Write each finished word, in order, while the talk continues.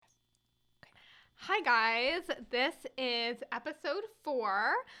Hi guys, this is episode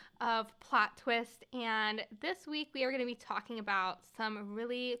 4 of Plot Twist, and this week we are going to be talking about some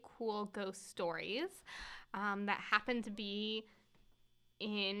really cool ghost stories that happen to be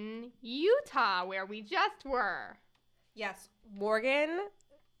in Utah, where we just were. Yes, Morgan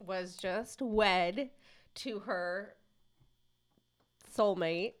was just wed to her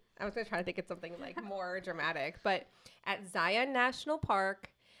soulmate. I was going to try to think of something like more dramatic, but at Zion National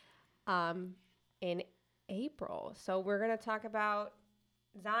Park in April. So we're going to talk about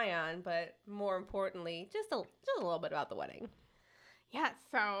Zion, but more importantly, just a little bit about the wedding. Yeah,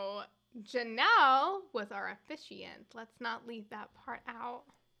 so Janelle was our officiant. Let's not leave that part out.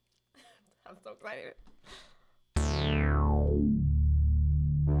 I'm so excited.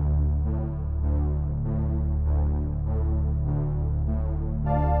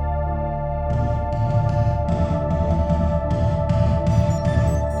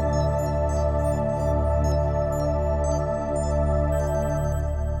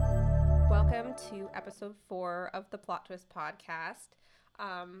 Welcome to episode 4 of the Plot Twist podcast.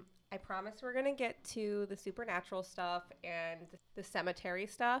 I promise we're going to get to the supernatural stuff and the cemetery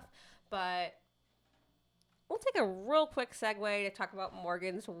stuff, but we'll take a real quick segue to talk about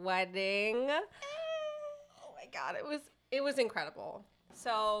Morgan's wedding. Oh my God, it was incredible.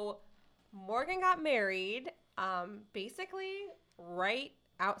 So Morgan got married basically right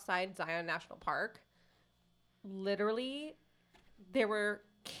outside Zion National Park. Literally, there were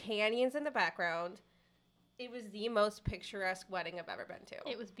canyons in the background. It was the most picturesque wedding I've ever been to.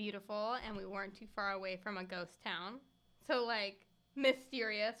 It was beautiful, and we weren't too far away from a ghost town. So,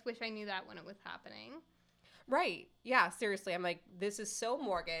 mysterious. Wish I knew that when it was happening. Right. Yeah, seriously. I'm like, this is so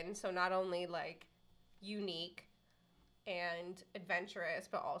Morgan. So not only, unique and adventurous,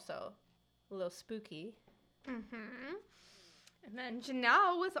 but also a little spooky. Mm-hmm. And then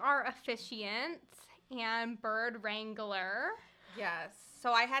Janelle was our officiant and bird wrangler. Yes.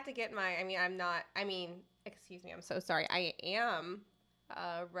 So I had to get excuse me, I'm so sorry. I am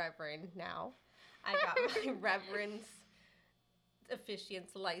a reverend now. I got my reverend's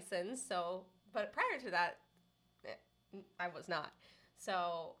officiant's license. But prior to that, I was not.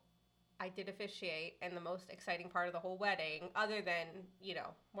 So I did officiate, and the most exciting part of the whole wedding, other than,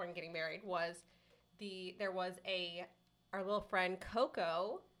 Morgan getting married, was our little friend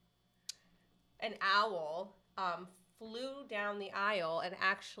Coco, an owl, flew down the aisle and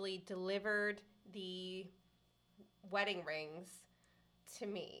actually delivered the wedding rings to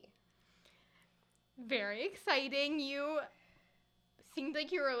me. Very exciting. You seemed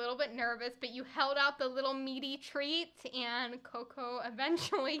like you were a little bit nervous, but you held out the little meaty treat, and Coco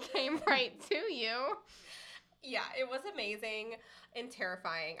eventually came right to you. Yeah, it was amazing and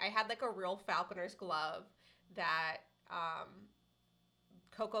terrifying. I had a real falconer's glove that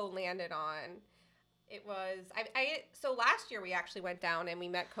Coco landed on. It was, so last year we actually went down and we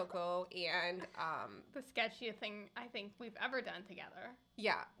met Coco and the sketchiest thing I think we've ever done together.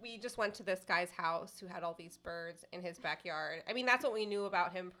 Yeah, we just went to this guy's house who had all these birds in his backyard. I mean, that's what we knew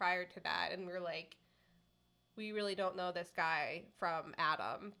about him prior to that. And we were like, we really don't know this guy from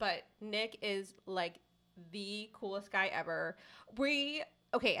Adam. But Nick is the coolest guy ever.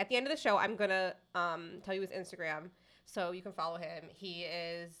 At the end of the show, I'm going to tell you his Instagram so you can follow him. He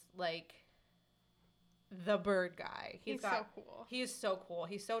is the bird guy. He's so cool. He is so cool.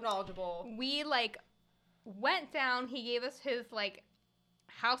 He's so knowledgeable. We went down. He gave us his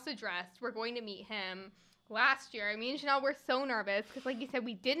house address. We're going to meet him last year. Me and Janelle were so nervous because, like you said,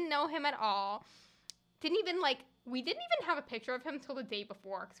 we didn't know him at all. We didn't even have a picture of him till the day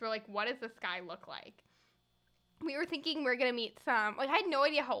before because we're like, what does this guy look like? We were thinking we were gonna meet I had no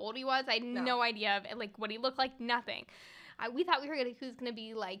idea how old he was. I had no idea of what he looked like. Nothing. We thought he was gonna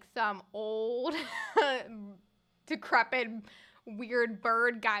be some old, decrepit, weird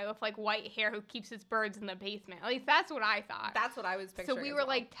bird guy with white hair who keeps his birds in the basement. At least that's what I thought. That's what I was picturing. So we were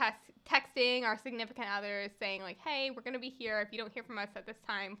texting our significant others saying hey, we're gonna be here. If you don't hear from us at this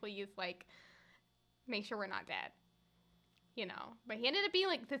time, please make sure we're not dead. But he ended up being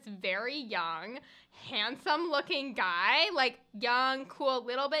this very young, handsome looking guy, young, cool, a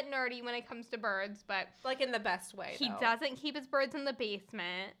little bit nerdy when it comes to birds, but in the best way. He doesn't keep his birds in the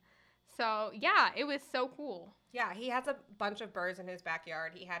basement. So yeah, it was so cool. Yeah, he has a bunch of birds in his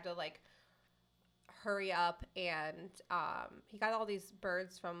backyard. He had to hurry up, and he got all these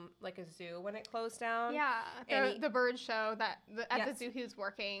birds from a zoo when it closed down. Yeah, the bird show at the zoo he was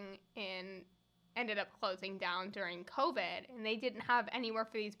working in ended up closing down during COVID, and they didn't have anywhere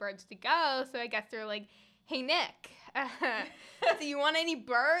for these birds to go, so I guess they're hey, Nick, do you want any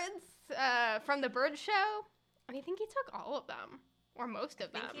birds from the bird show? And I think he took all of them. Or most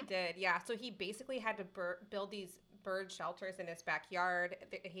of them. I think he did, yeah. So he basically had to build these bird shelters in his backyard.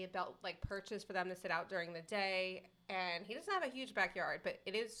 He had built, like, perches for them to sit out during the day. And he doesn't have a huge backyard, but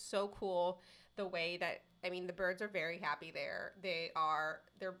it is so cool the way that, I mean, the birds are very happy there.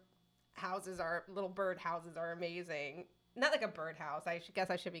 Their houses are, little bird houses are amazing. Not like a bird house. Guess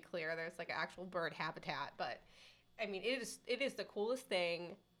I should be clear. There's, like, an actual bird habitat. But, I mean, it is the coolest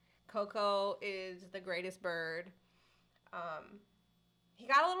thing. Coco is the greatest bird. He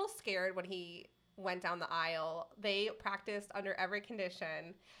got a little scared when he went down the aisle. They practiced under every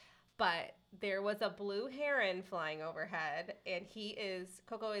condition, but there was a blue heron flying overhead, and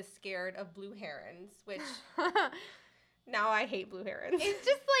Coco is scared of blue herons, which now I hate blue herons. It's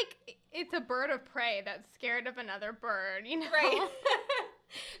just like, it's a bird of prey that's scared of another bird, you know? Right.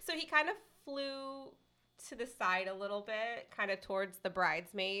 So he kind of flew to the side a little bit, kind of towards the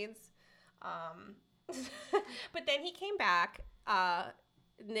bridesmaids. But then he came back.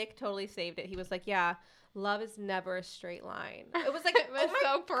 Nick totally saved it. He was like, yeah, love is never a straight line. It was like, it was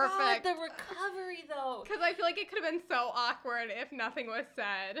so perfect. God, the recovery, though. Because I feel like it could have been so awkward if nothing was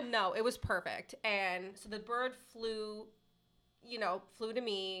said. No, it was perfect. And so the bird flew to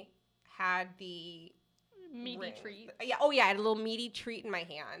me, had the meaty treat. Yeah. Oh, yeah. I had a little meaty treat in my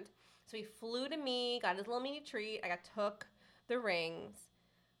hand. So he flew to me, got his little meaty treat. I took the rings,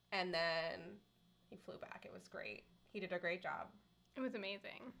 and then he flew back. It was great. He did a great job. It was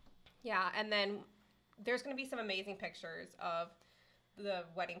amazing. Yeah, and then there's going to be some amazing pictures of the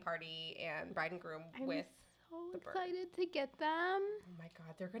wedding party and bride and groom with so the bird. excited to get them. Oh my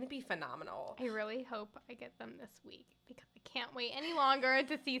God, they're going to be phenomenal. I really hope I get them this week because I can't wait any longer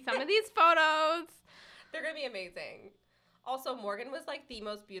to see some of these photos. They're going to be amazing. Also, Morgan was like the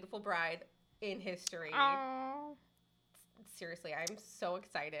most beautiful bride in history. Oh. Seriously, I'm so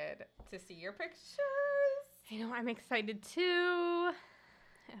excited to see your pictures. I know, I'm excited too.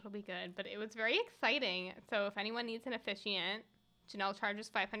 It'll be good, but it was very exciting. So if anyone needs an officiant, Janelle charges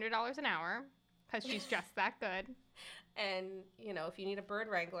 $500 an hour because she's just that good. And, if you need a bird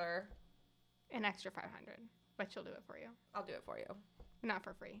wrangler, an extra $500, but she'll do it for you. I'll do it for you. Not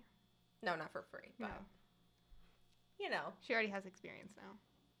for free. No, not for free, but, She already has experience now.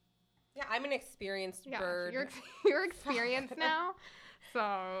 Yeah, I'm an experienced bird. You're experienced now,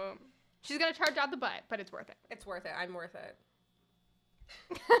 so she's going to charge out the butt, but it's worth it. It's worth it. I'm worth it.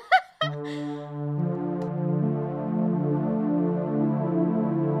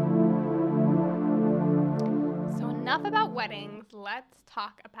 So enough about weddings. Let's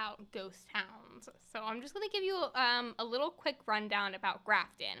talk about ghost towns. So I'm just going to give you a little quick rundown about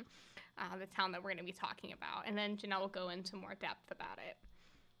Grafton, the town that we're going to be talking about, and then Janelle will go into more depth about it.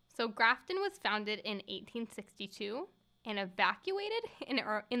 So Grafton was founded in 1862 and evacuated in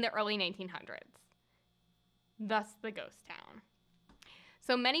the early 1900s. Thus the ghost town.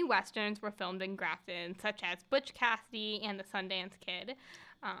 So many westerns were filmed in Grafton, such as Butch Cassidy and the Sundance Kid.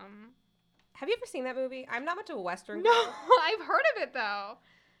 Have you ever seen that movie? I'm not much of a western No, girl. I've heard of it though.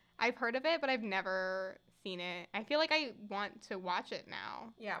 I've heard of it, but I've never seen it. I feel like I want to watch it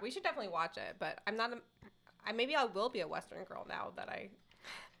now. Yeah, we should definitely watch it, but maybe I will be a western girl now that I...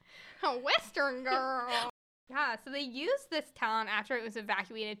 A western girl. Yeah, so they used this town after it was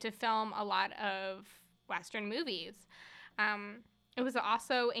evacuated to film a lot of western movies. It was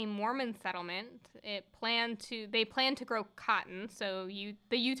also a Mormon settlement. They planned to grow cotton, so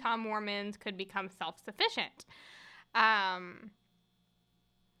the Utah Mormons could become self-sufficient. In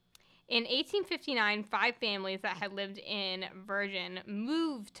 1859, 5 families that had lived in Virgin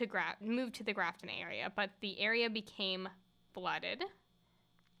moved to the Grafton area, but the area became flooded.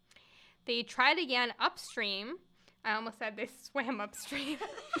 They tried again upstream. I almost said they swam upstream.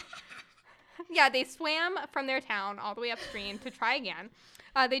 Yeah, they swam from their town all the way upstream to try again.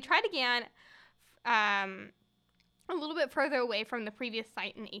 They tried again a little bit further away from the previous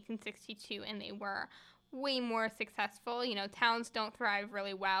site in 1862, and they were way more successful. Towns don't thrive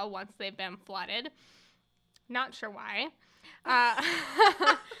really well once they've been flooded. Not sure why.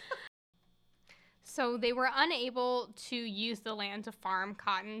 So they were unable to use the land to farm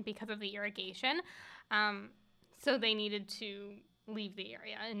cotton because of the irrigation. So they needed to leave the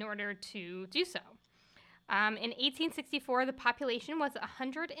area in order to do so. In 1864, the population was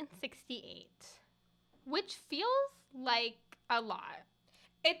 168, which feels like a lot.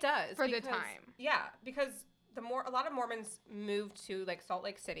 It does. For the time. Yeah, because a lot of Mormons moved to like Salt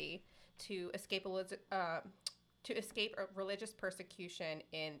Lake City to escape religious persecution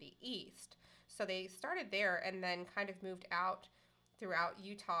in the East. So they started there and then kind of moved out throughout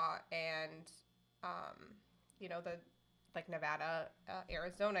Utah and, the like Nevada,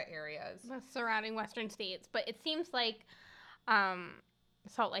 Arizona areas. The surrounding western states. But it seems like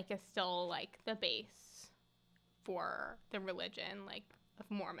Salt Lake is still like the base for the religion, like of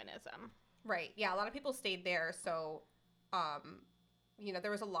Mormonism. Right. Yeah, a lot of people stayed there, so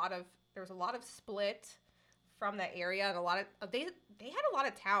there was a lot of split from that area, and a lot of they had a lot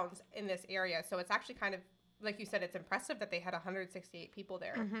of towns in this area, so it's actually kind of like you said, it's impressive that they had 168 people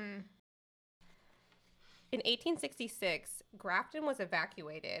there. Mm-hmm. In 1866, Grafton was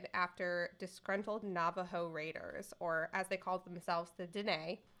evacuated after disgruntled Navajo raiders, or as they called themselves, the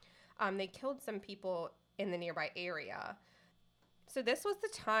Dene. They killed some people in the nearby area. So this was the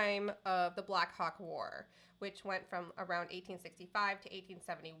time of the Black Hawk War, which went from around 1865 to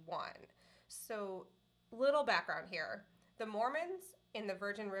 1871. So, little background here. The Mormons in the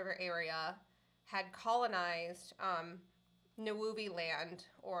Virgin River area had colonized Newuvi land,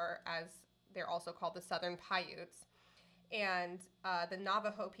 or as they're also called, the Southern Paiutes. And the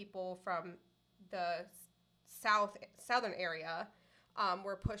Navajo people from the southern area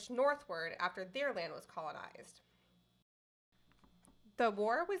were pushed northward after their land was colonized. The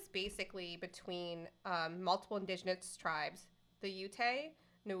war was basically between multiple indigenous tribes, the Ute,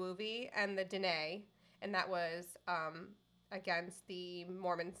 Newuvi, and the Dene, and that was against the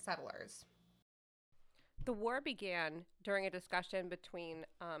Mormon settlers. The war began during a discussion between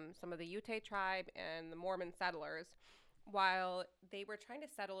some of the Ute tribe and the Mormon settlers while they were trying to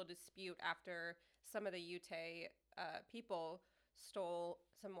settle a dispute after some of the Ute people stole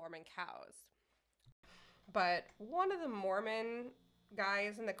some Mormon cows. But one of the Mormon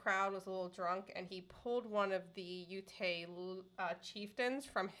guys in the crowd was a little drunk, and he pulled one of the Ute chieftains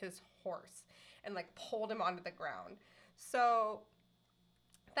from his horse and like pulled him onto the ground. So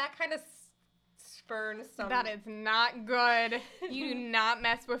that kind of spurned some... That is not good. You do not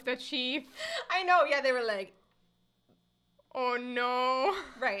mess with the chief. I know, yeah, they were like... Oh, no.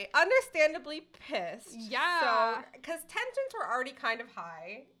 Right, understandably pissed. Yeah. So, because tensions were already kind of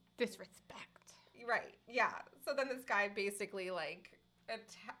high. Disrespect. Right, yeah. So then this guy basically, like,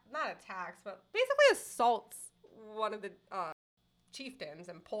 not attacks, but basically assaults one of the chieftains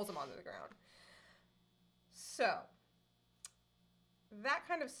and pulls him onto the ground. So that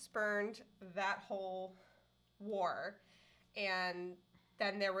kind of spurned that whole war, and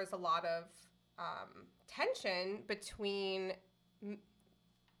then there was a lot of tension between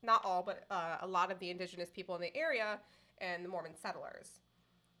not all, but a lot of the indigenous people in the area and the Mormon settlers.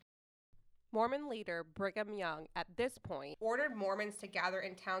 Mormon leader Brigham Young, at this point, ordered Mormons to gather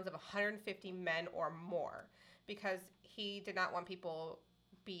in towns of 150 men or more because he did not want people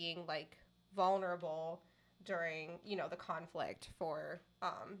being, like, vulnerable during, the conflict for,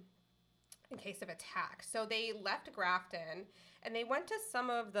 in case of attack. So they left Grafton, and they went to some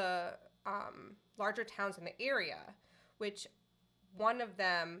of the larger towns in the area, which one of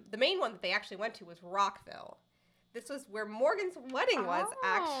them, the main one that they actually went to was Rockville. This was where Morgan's wedding was,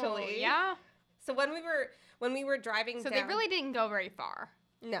 actually. Yeah. So when we were driving down... So they really didn't go very far.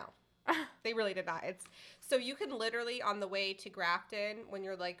 No. They really did not. So you can literally, on the way to Grafton, when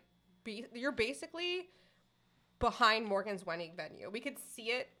you're like... you're basically behind Morgan's wedding venue. We could see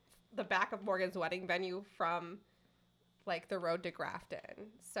it, the back of Morgan's wedding venue from, like, the road to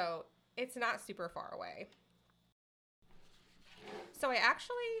Grafton. So it's not super far away. So I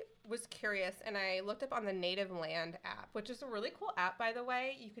actually was curious, and I looked up on the Native Land app, which is a really cool app, by the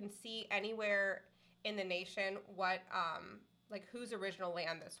way. You can see anywhere in the nation what, like, whose original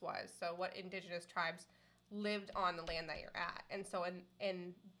land this was. So what indigenous tribes lived on the land that you're at. And so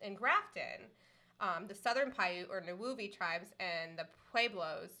in Grafton, the Southern Paiute or Newuvi tribes and the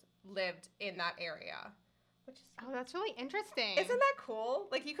Pueblos lived in that area. Which is, oh, that's really interesting. Isn't that cool?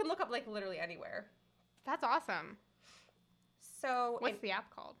 Like, you can look up, like, literally anywhere. That's awesome. So what's the app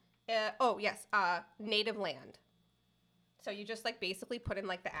called? Native Land. So you just, like, basically put in,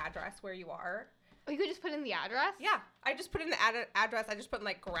 like, the address where you are. Oh, you could just put in the address? Yeah. I just put in the address. I just put in,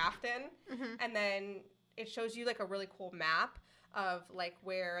 like, Grafton. Mm-hmm. And then it shows you, like, a really cool map of, like,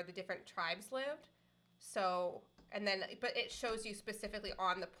 where the different tribes lived. So, and then, but it shows you specifically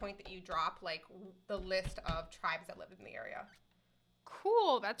on the point that you drop, like, the list of tribes that lived in the area.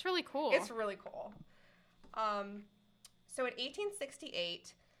 Cool. That's really cool. It's really cool. So in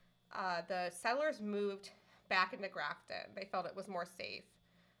 1868, the settlers moved back into Grafton. They felt it was more safe.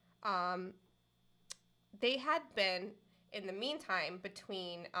 They had been, in the meantime,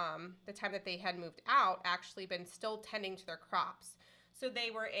 between the time that they had moved out, actually been still tending to their crops. So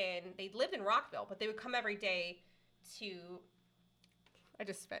they lived in Rockville, but they would come every day to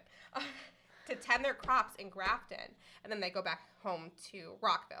tend their crops in Grafton, and then they go back home to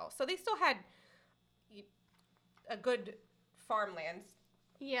Rockville. So they still had a good farmland.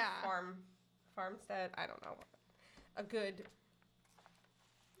 Yeah. Farmstead, I don't know. a good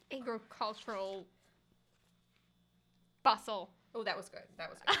agricultural bustle. Oh, that was good. That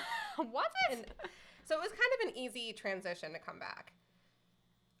was good. Was it? And so it was kind of an easy transition to come back.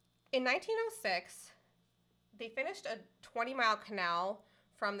 In 1906, they finished a 20-mile canal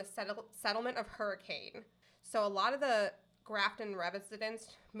from the settlement of Hurricane. So a lot of the Grafton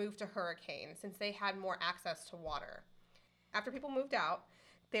residents moved to Hurricane since they had more access to water. After people moved out,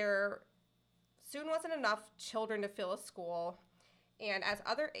 there soon wasn't enough children to fill a school. And as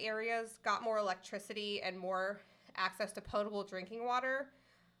other areas got more electricity and more access to potable drinking water,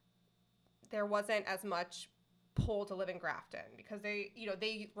 there wasn't as much pull to live in Grafton because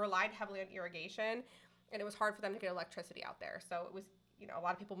they relied heavily on irrigation, and it was hard for them to get electricity out there. So it was, a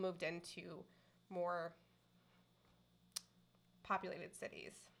lot of people moved into more populated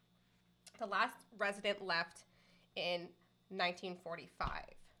cities. The last resident left in 1945.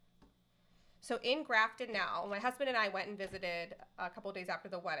 So in Grafton now, my husband and I went and visited a couple of days after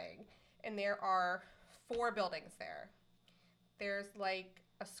the wedding, and there are 4 buildings there. There's like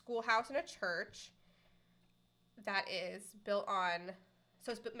a schoolhouse and a church that is built on,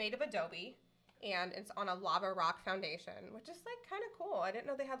 so it's made of adobe, and it's on a lava rock foundation, which is like kind of cool. I didn't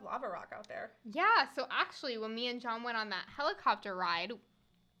know they had lava rock out there. Yeah, so actually when me and John went on that helicopter ride,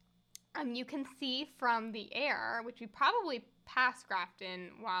 you can see from the air, which we probably passed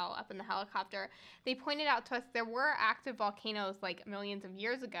Grafton while up in the helicopter, they pointed out to us there were active volcanoes like millions of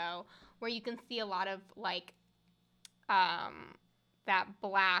years ago where you can see a lot of like that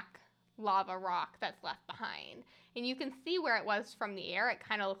black lava rock that's left behind. And you can see where it was from the air. It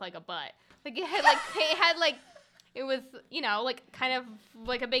kind of looked like a butt. Like it was, like kind of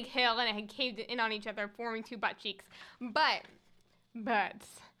like a big hill, and it had caved in on each other, forming 2 butt cheeks. But,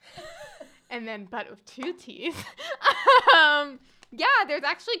 and then butt with 2 T's. Yeah, there's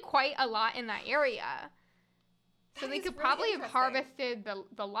actually quite a lot in that area. So they could probably have harvested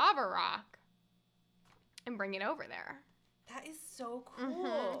the lava rock and bring it over there. That is so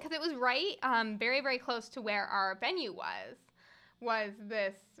cool. Because it was right, very, very close to where our venue was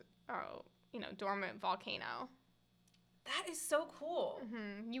this, dormant volcano. That is so cool.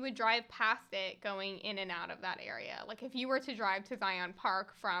 You would drive past it going in and out of that area. Like if you were to drive to Zion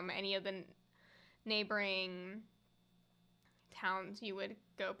Park from any of the neighboring towns, you would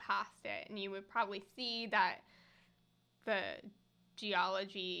go past it, and you would probably see that the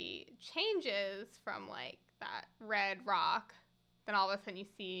geology changes from like that red rock, then all of a sudden you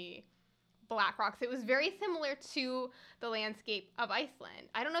see black rocks. It was very similar to the landscape of Iceland.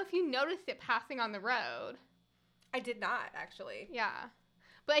 I don't know if you noticed it passing on the road. I did not, actually. Yeah.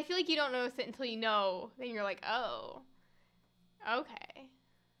 But I feel like you don't notice it until you know. Then you're like, oh, okay.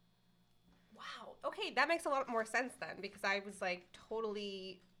 Wow. Okay, that makes a lot more sense then, because I was like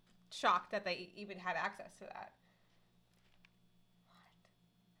totally shocked that they even had access to that.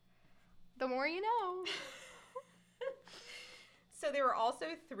 The more you know. So there were also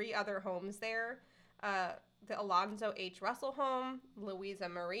 3 other homes there. The Alonzo H. Russell home, Louisa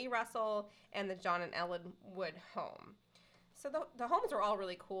Marie Russell, and the John and Ellen Wood home. So the homes are all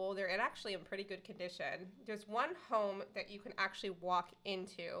really cool. They're actually in pretty good condition. There's one home that you can actually walk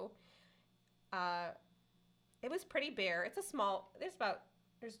into. It was pretty bare. It's a small,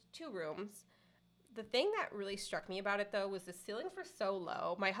 there's 2 rooms. The thing that really struck me about it, though, was the ceilings were so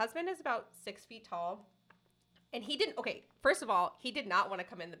low. My husband is about 6 feet tall. And first of all, he did not want to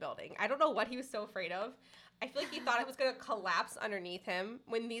come in the building. I don't know what he was so afraid of. I feel like he thought it was going to collapse underneath him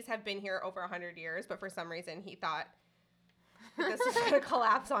when these have been here over 100 years. But for some reason, he thought this was going to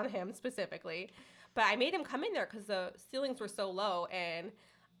collapse on him specifically. But I made him come in there because the ceilings were so low. And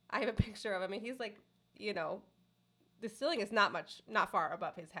I have a picture of him. And he's like, the ceiling is not far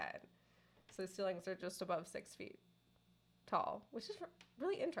above his head. So the ceilings are just above 6 feet tall, which is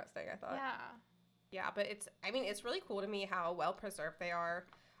really interesting, I thought. Yeah. Yeah, but it's really cool to me how well preserved they are.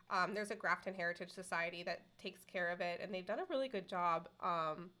 There's a Grafton Heritage Society that takes care of it, and they've done a really good job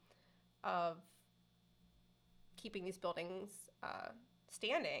of keeping these buildings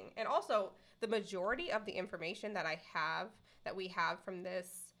standing. And also, the majority of the information that we have from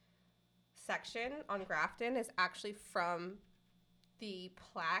this section on Grafton is actually from the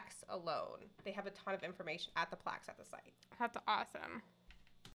plaques alone. They have a ton of information at the plaques at the site. That's awesome.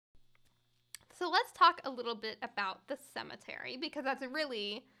 So let's talk a little bit about the cemetery, because that's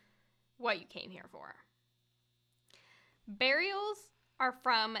really what you came here for. Burials are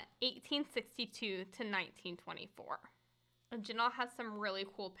from 1862 to 1924. And Janelle has some really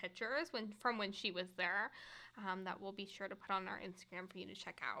cool pictures from when she was there that we'll be sure to put on our Instagram for you to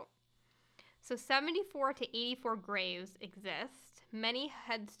check out. So 74 to 84 graves exist. Many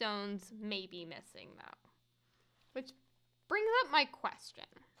headstones may be missing, though. Which brings up my question.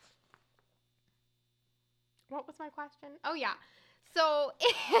 What was my question? Oh, yeah. So,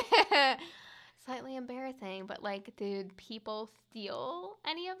 slightly embarrassing, but, like, did people steal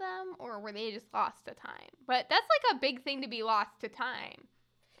any of them, or were they just lost to time? But that's, like, a big thing to be lost to time.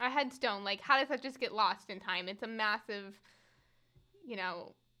 A headstone, like, how does that just get lost in time? It's a massive,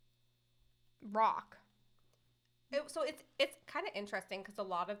 rock. So it's kind of interesting because a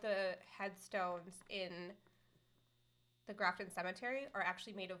lot of the headstones in the Grafton Cemetery are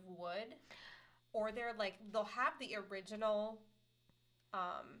actually made of wood, or they'll have the original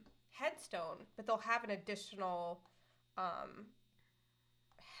headstone, but they'll have an additional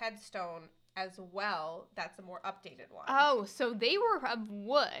headstone as well. That's a more updated one. Oh, so they were of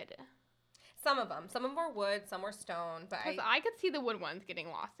wood. Some of them were wood, some were stone, but I could see the wood ones getting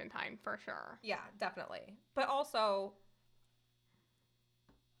lost in time for sure. Yeah, definitely. But also,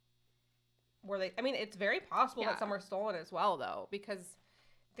 were they? I mean, it's very possible that some were stolen as well, though, because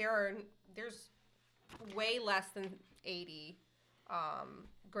there's way less than 80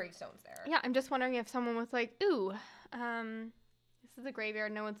 gravestones there. Yeah, I'm just wondering if someone was like, "Ooh, this is a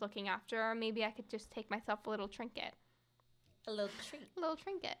graveyard no one's looking after. Maybe I could just take myself a little trinket." A little treat. A little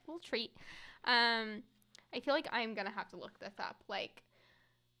trinket. A little treat. I feel like I'm going to have to look this up. Like,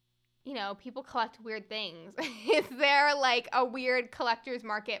 people collect weird things. Is there, like, a weird collector's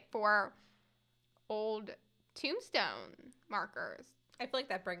market for old tombstone markers? I feel like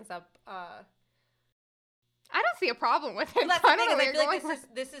that brings up... I don't see a problem with it. Well, that's the thing. I feel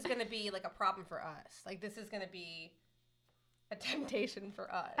like this is going to be, like, a problem for us. Like, this is going to be a temptation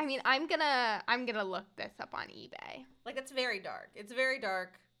for us. I mean, I'm gonna look this up on eBay. Like, it's very dark. It's very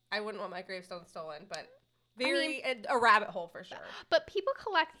dark. I wouldn't want my gravestone stolen, but a rabbit hole for sure. But people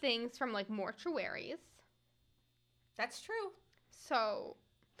collect things from, like, mortuaries. That's true. So,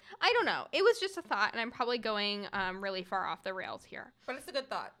 I don't know. It was just a thought, and I'm probably going really far off the rails here. But it's a good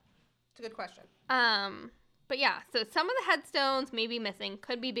thought. It's a good question. But yeah, so some of the headstones may be missing.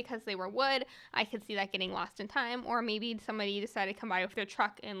 Could be because they were wood. I could see that getting lost in time. Or maybe somebody decided to come by with their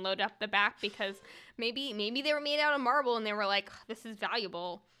truck and load up the back because maybe they were made out of marble and they were like, this is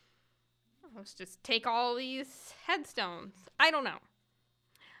valuable. Let's just take all these headstones. I don't know.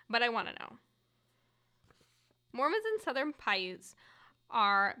 But I want to know. Mormons and Southern Paiutes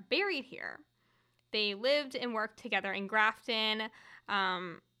are buried here. They lived and worked together in Grafton.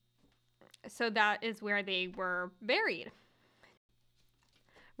 So that is where they were buried.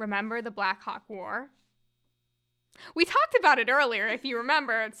 Remember the Black Hawk War? We talked about it earlier, if you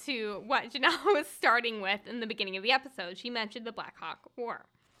remember, to what Janelle was starting with in the beginning of the episode. She mentioned the Black Hawk War.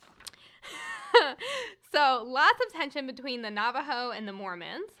 So lots of tension between the Navajo and the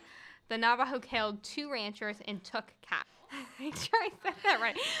Mormons. The Navajo killed 2 ranchers and took cattle. Make sure I said that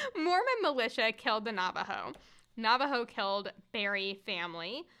right. Mormon militia killed the Navajo. Navajo killed Berry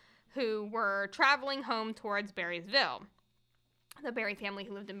family, who were traveling home towards Berrysville. The Berry family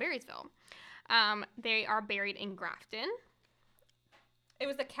who lived in Berrysville. They are buried in Grafton. It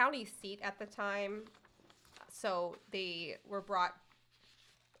was the county seat at the time, so they were brought,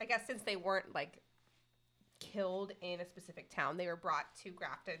 I guess since they weren't, like, killed in a specific town, they were brought to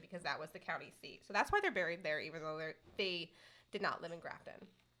Grafton because that was the county seat. So that's why they're buried there, even though they did not live in Grafton.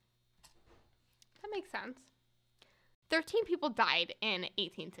 That makes sense. 13 people died in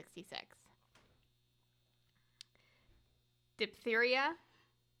 1866. Diphtheria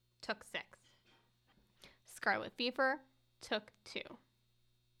took 6. Scarlet fever took 2.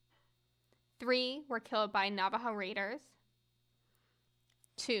 3 were killed by Navajo raiders.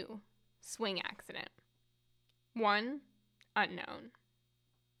 2, swing accident. 1, unknown.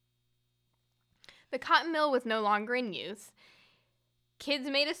 The cotton mill was no longer in use. Kids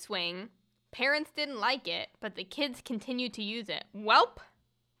made a swing. Parents didn't like it, but the kids continued to use it. Welp,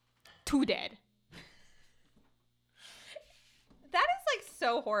 2 dead. That is, like,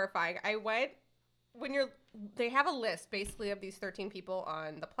 so horrifying. They have a list, basically, of these 13 people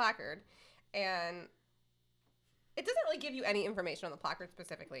on the placard, and it doesn't really give you any information on the placard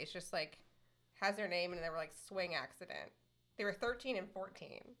specifically. It's just, like, has their name, and they were, like, swing accident. They were 13 and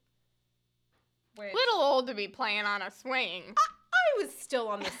 14. Little old to be playing on a swing. I was still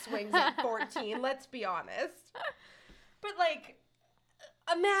on the swings at 14, let's be honest. But, like,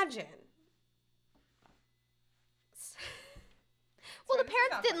 imagine. Well, the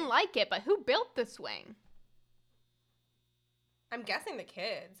parents didn't like it, but who built the swing? I'm guessing the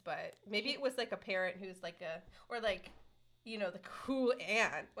kids, but maybe it was, like, a parent who's, like, the cool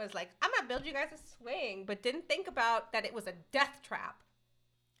aunt was like, I'm going to build you guys a swing, but didn't think about that it was a death trap.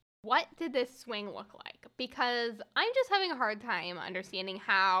 What did this swing look like? Because I'm just having a hard time understanding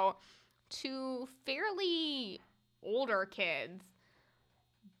how 2 fairly older kids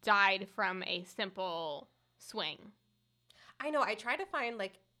died from a simple swing. I know. I tried to find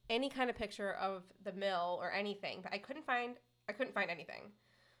like any kind of picture of the mill or anything, but I couldn't find anything.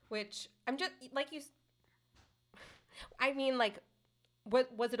 Which I'm just like you. I mean, like, what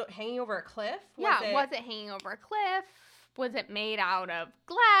was it hanging over a cliff? Was it hanging over a cliff? Was it made out of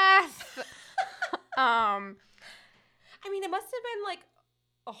glass? I mean, it must have been like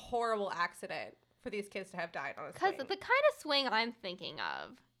a horrible accident for these kids to have died on a swing. Because the kind of swing I'm thinking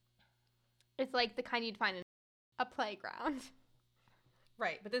of is like the kind you'd find in a playground.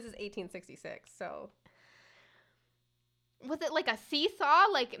 Right, but this is 1866, so. Was it like a seesaw?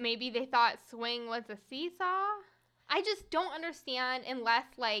 Like maybe they thought swing was a seesaw? I just don't understand unless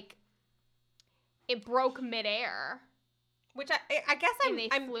like it broke midair. Which I guess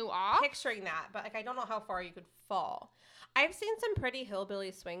I'm flew off? picturing that, but like I don't know how far you could fall. I've seen some pretty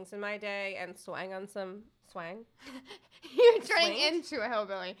hillbilly swings in my day and swang on some swang. You're turning into a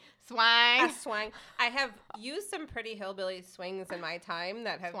hillbilly. Swang. A swang. I have used some pretty hillbilly swings in my time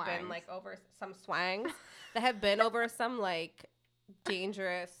that have been like over some swangs that have been over some like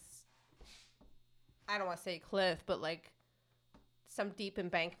dangerous, I don't want to say cliff, but like some deep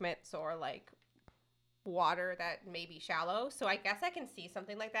embankments or like water that may be shallow. So I guess I can see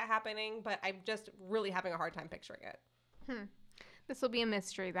something like that happening, but I'm just really having a hard time picturing it. This will be a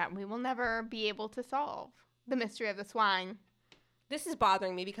mystery that we will never be able to solve. The mystery of the swine. This is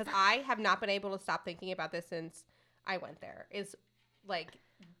bothering me because I have not been able to stop thinking about this since I went there. Is like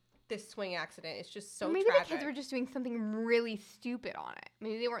this swing accident is just so maybe tragic. The kids were just doing something really stupid on it.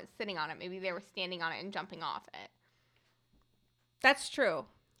 Maybe they weren't sitting on it. Maybe they were standing on it and jumping off it. That's true.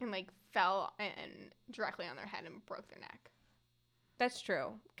 And like fell and directly on their head and broke their neck. That's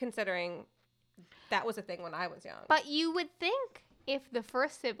true, considering that was a thing when I was young. But you would think if the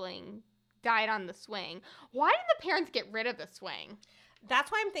first sibling died on the swing, why did the parents get rid of the swing?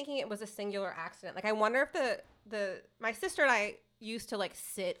 That's why I'm thinking it was a singular accident. Like I wonder if my sister and I used to like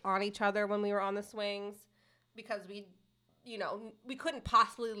sit on each other when we were on the swings because we couldn't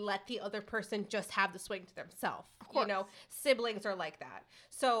possibly let the other person just have the swing to themselves. You know, siblings are like that.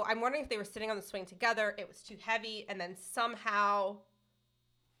 So I'm wondering if they were sitting on the swing together, it was too heavy, and then somehow.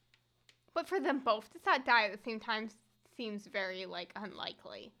 But for them both to not die at the same time seems very like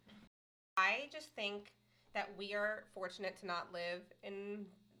unlikely. I just think that we are fortunate to not live in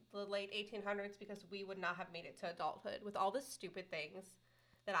the late 1800s because we would not have made it to adulthood with all the stupid things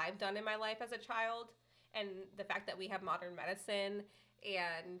that I've done in my life as a child. And the fact that we have modern medicine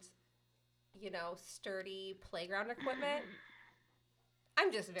and, sturdy playground equipment,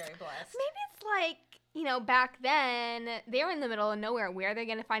 I'm just very blessed. Maybe it's like, back then, they were in the middle of nowhere. Where are they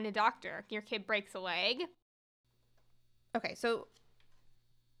going to find a doctor? Your kid breaks a leg. Okay, so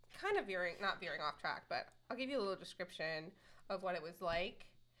kind of not veering off track, but I'll give you a little description of what it was like.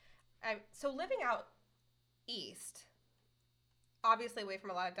 So living out east, obviously away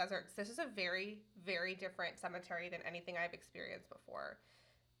from a lot of deserts, this is a very, very different cemetery than anything I've experienced before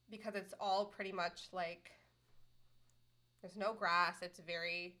because it's all pretty much like there's no grass. It's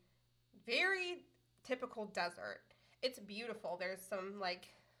very, very typical desert. It's beautiful. There's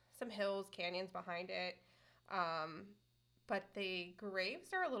some hills, canyons behind it. But the graves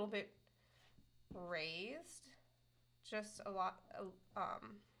are a little bit raised. Just a lot.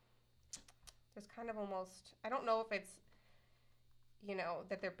 There's kind of almost, I don't know if it's,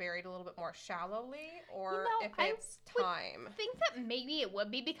 that they're buried a little bit more shallowly or if it's time. I think that maybe it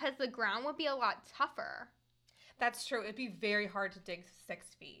would be because the ground would be a lot tougher. That's true. It'd be very hard to dig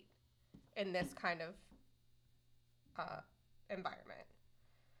 6 feet in this kind of environment.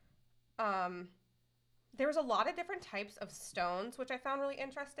 There was a lot of different types of stones, which I found really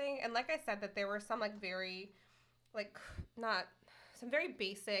interesting. And like I said, that there were some very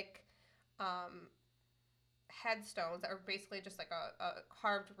basic headstones that were basically just like a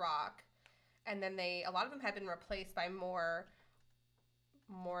carved rock. And then a lot of them had been replaced by more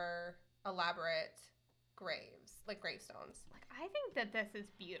elaborate graves, like gravestones. Like, I think that this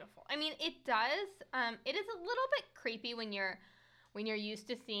is beautiful. I mean, it does. It is a little bit creepy when you're used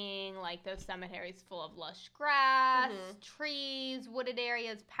to seeing like those cemeteries full of lush grass, trees, wooded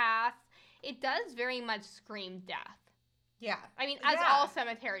areas, paths. It does very much scream death. Yeah. I mean, as all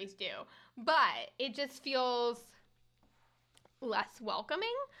cemeteries do. But it just feels less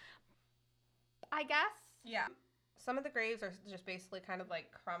welcoming, I guess. Yeah. Some of the graves are just basically kind of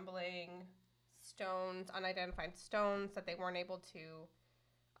like crumbling stones, unidentified stones that they weren't able to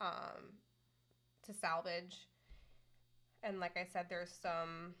salvage. And like I said, there's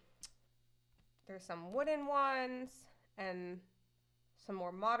some wooden ones and some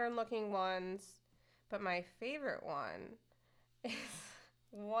more modern looking ones. But my favorite one is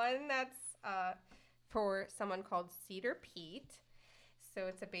one that's for someone called Cedar Pete. So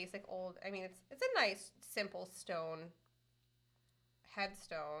it's a basic old, I mean, it's a nice, simple stone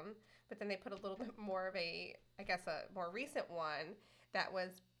headstone. But then they put a little bit more of a, I guess, a more recent one that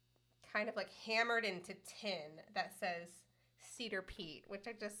was kind of like hammered into tin that says Cedar Pete, which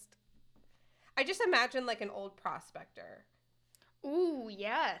I just imagine like an old prospector. Ooh,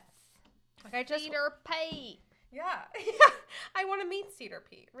 yes. Like Cedar Pete. Yeah. I want to meet Cedar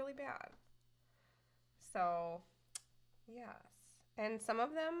Pete really bad. So, yes. And some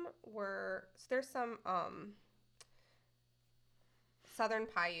of them were, so there's some Southern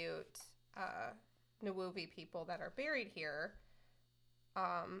Paiute Nuwuvi people that are buried here.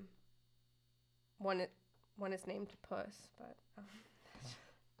 One is named Puss, but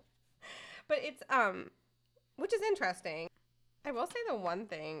it's which is interesting. I will say the one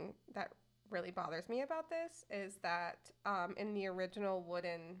thing that really bothers me about this is that in the original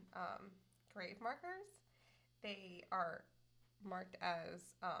wooden grave markers, they are marked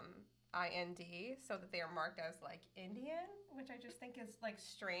as IND, so that they are marked as like Indian, which I just think is like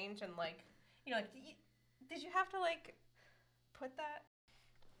strange and like, you know, like did you have to like put that?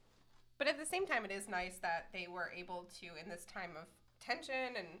 But at the same time, it is nice that they were able to, in this time of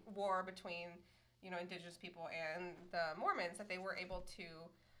tension and war between, you know, indigenous people and the Mormons, that they were able to,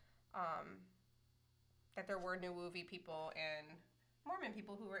 that there were Nuwuvi people and Mormon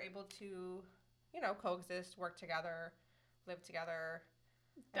people who were able to, you know, coexist, work together, live together.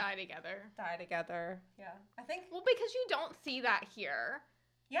 Die together. Yeah. I think. Well, because you don't see that here.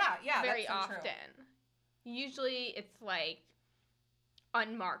 Yeah, very that's so often. True. Usually it's like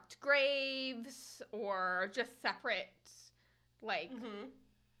unmarked graves or just separate, like,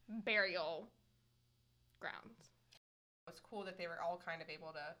 burial grounds. It's cool that they were all kind of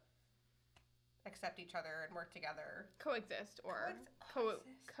able to accept each other and work together. Coexist or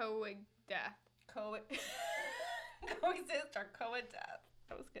co-death. Coexist or co-death.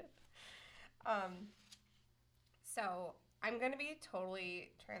 That was good. So I'm going to be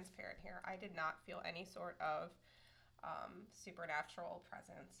totally transparent here. I did not feel any sort of supernatural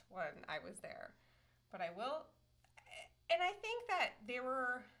presence when I was there. But I will, and I think that this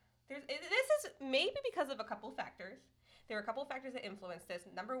is maybe because of a couple factors. There were a couple factors that influenced this.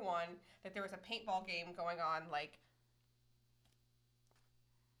 Number one, that there was a paintball game going on like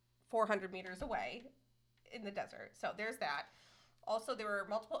 400 meters away in the desert. So there's that. Also, there were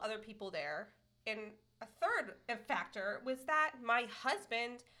multiple other people there. And a third factor was that my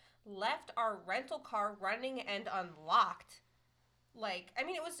husband left our rental car running and unlocked. Like, I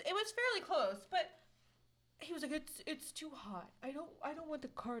mean, it was fairly close, but he was like, it's too hot. I don't want the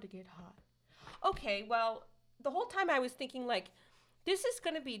car to get hot. Okay, well, the whole time I was thinking, like, this is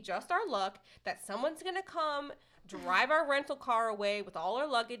going to be just our luck that someone's going to come, drive our rental car away with all our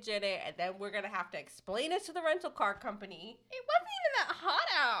luggage in it, and then we're going to have to explain it to the rental car company. It wasn't even that hot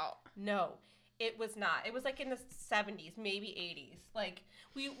out. No, it was not. It was like in the 70s, maybe 80s. Like,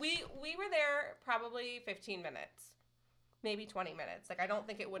 we were there probably 15 minutes, maybe 20 minutes. Like, I don't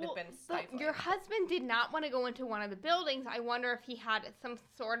think it would have been stifling. Your husband did not want to go into one of the buildings. I wonder if he had some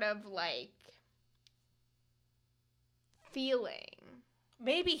sort of, like, feeling.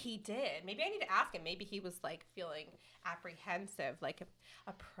 Maybe he did. Maybe I need to ask him. Maybe he was, like, feeling apprehensive, like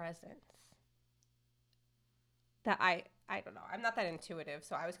a presence. That I don't know. I'm not that intuitive,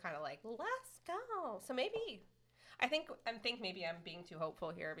 so I was kind of like, let's go. So maybe, I think maybe I'm being too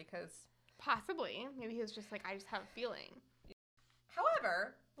hopeful here because. Possibly. Maybe he was just like, I just have a feeling.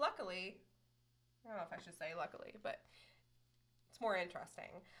 However, luckily, I don't know if I should say luckily, but it's more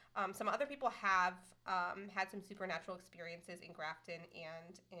interesting. Some other people have had some supernatural experiences in Grafton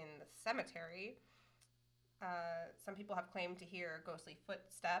and in the cemetery. Some people have claimed to hear ghostly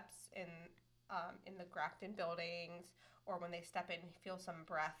footsteps in the Grafton buildings, or when they step in, feel some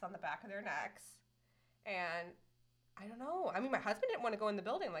breath on the back of their necks. And I don't know. I mean, my husband didn't want to go in the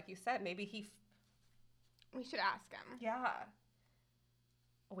building, like you said. Maybe we should ask him. Yeah.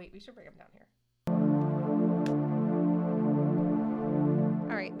 Oh, wait, we should bring him down here.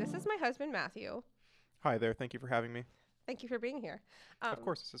 All right, this is my husband, Matthew. Hi there. Thank you for having me. Thank you for being here. Of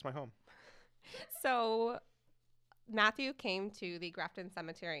course, this is my home. So Matthew came to the Grafton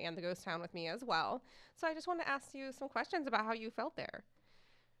Cemetery and the ghost town with me as well. So I just want to ask you some questions about how you felt there.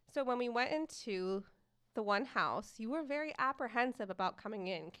 So when we went into the one house, you were very apprehensive about coming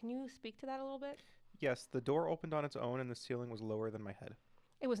in. Can you speak to that a little bit? Yes, the door opened on its own and the ceiling was lower than my head.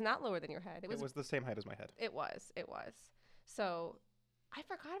 It was not lower than your head. It was the same height as my head. It was. So I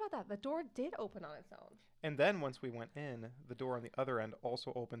forgot about that. The door did open on its own. And then once we went in, the door on the other end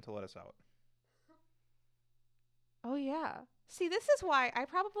also opened to let us out. Oh, yeah. See, this is why I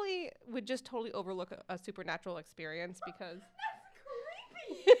probably would just totally overlook a supernatural experience because.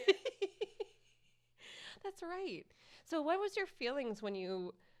 That's creepy. That's right. So, what was your feelings when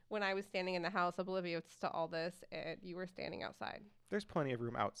I was standing in the house oblivious to all this and you were standing outside? There's plenty of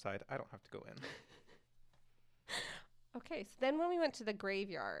room outside. I don't have to go in. Okay, so then when we went to the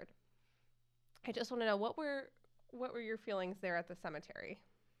graveyard, I just want to know what were your feelings there at the cemetery?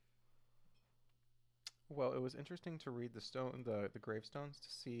 Well, it was interesting to read the gravestones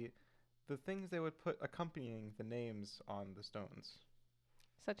to see the things they would put accompanying the names on the stones.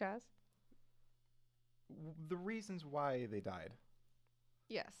 Such as? The reasons why they died.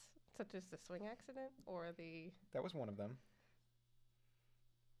 Yes, such as the swing accident or the. That was one of them.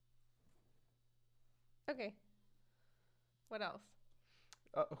 Okay. What else?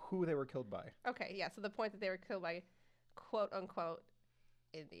 Who they were killed by. Okay, yeah, so the point that they were killed by quote unquote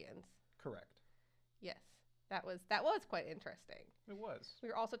Indians. Correct. Yes. That was quite interesting. It was. We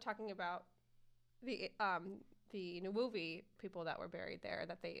were also talking about the Nuwuvi people that were buried there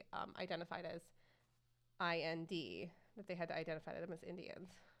that they identified as IND, that they had to identify them as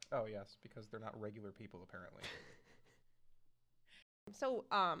Indians. Oh, yes, because they're not regular people, apparently. So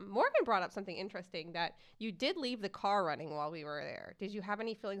Morgan brought up something interesting, that you did leave the car running while we were there. Did you have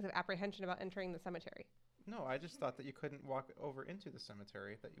any feelings of apprehension about entering the cemetery? No, I just thought that you couldn't walk over into the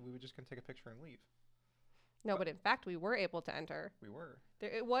cemetery, that we would just gonna take a picture and leave. No, but in fact, we were able to enter. We were.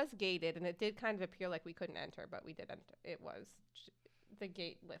 It was gated, and it did kind of appear like we couldn't enter, but we did enter. It was. The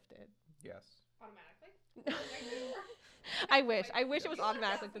gate lifted. Yes. Automatically? I wish. I wish it was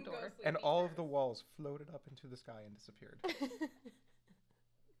automatically the door. And all of the walls floated up into the sky and disappeared.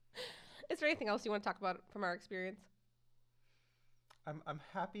 Is there anything else you want to talk about from our experience? I'm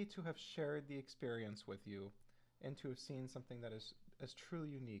happy to have shared the experience with you and to have seen something that is as truly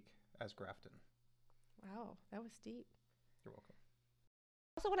unique as Grafton. Wow, that was deep. You're welcome.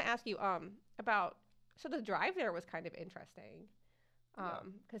 I also want to ask you about, so the drive there was kind of interesting.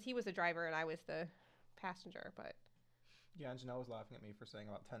 Because he was the driver and I was the passenger, but. Yeah, and Janelle was laughing at me for saying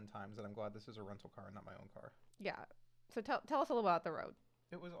about 10 times that I'm glad this is a rental car and not my own car. Yeah. So tell us a little about the road.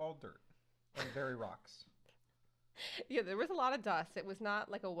 It was all dirt and very rocks. Yeah, there was a lot of dust. It was not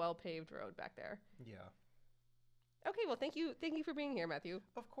like a well-paved road back there. Yeah. Okay, well, thank you for being here, Matthew.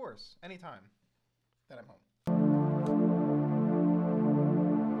 Of course, anytime that I'm home.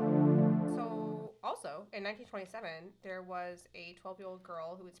 So, also, in 1927, there was a 12-year-old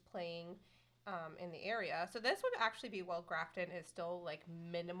girl who was playing in the area. So this would actually be while Grafton is still, like,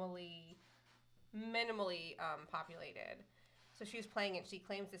 minimally populated. So she was playing and she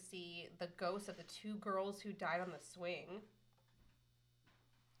claims to see the ghosts of the two girls who died on the swing.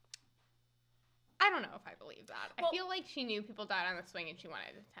 I don't know if I believe that. Well, I feel like she knew people died on the swing and she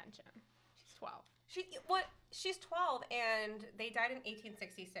wanted attention. She's 12. She's 12 and they died in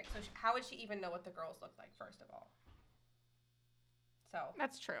 1866. So how would she even know what the girls looked like, first of all? So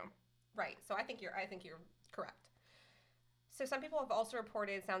That's true. right. So I think you're correct. So some people have also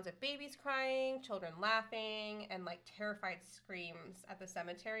reported sounds of babies crying, children laughing, and like terrified screams at the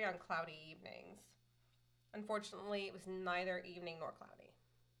cemetery on cloudy evenings. Unfortunately, it was neither evening nor cloudy.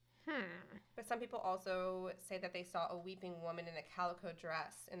 But some people also say that they saw a weeping woman in a calico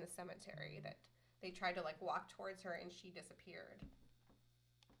dress in the cemetery, that they tried to like walk towards her and she disappeared.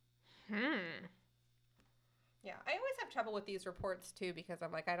 Yeah, I always have trouble with these reports too, because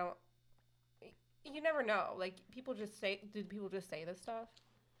I'm like, you never know. Like, do people just say this stuff?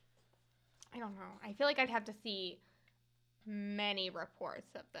 I don't know. I feel like I'd have to see many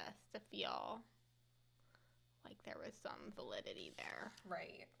reports of this to feel like there was some validity there.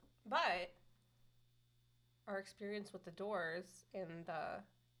 Right. But our experience with the doors in the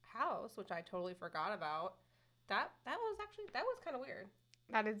house, which I totally forgot about, that was kind of weird.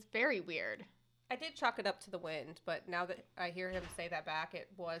 That is very weird. I did chalk it up to the wind, but now that I hear him say that back, it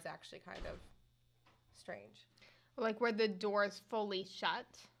was actually kind of strange. Like, were the doors fully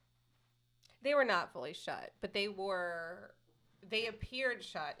shut? They were not fully shut, but they appeared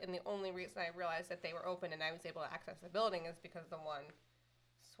shut, and the only reason I realized that they were open and I was able to access the building is because the one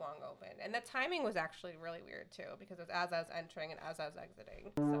swung open. And the timing was actually really weird too, because it was as I was entering and as I was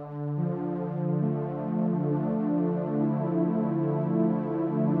exiting.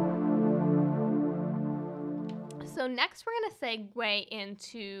 So next we're going to segue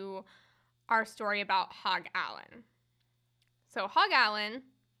into our story about Hog Allen. So Hog Allen,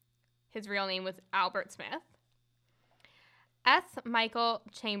 his real name was Albert Smith. S. Michael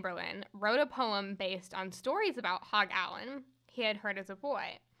Chamberlain wrote a poem based on stories about Hog Allen he had heard as a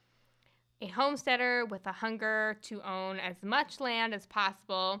boy. A homesteader with a hunger to own as much land as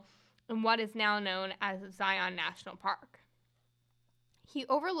possible in what is now known as Zion National Park. He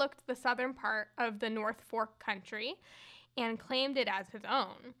overlooked the southern part of the North Fork country and claimed it as his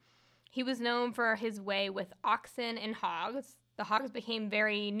own. He was known for his way with oxen and hogs. The hogs became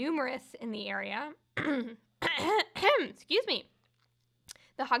very numerous in the area. Excuse me.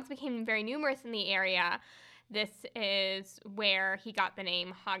 The hogs became very numerous in the area. This is where he got the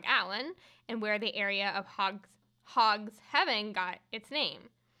name Hog Allen and where the area of Hogs Heaven got its name.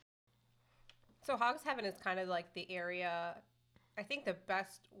 So Hogs Heaven is kind of like the area, I think the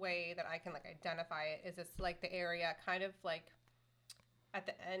best way that I can like identify it is it's like the area kind of like at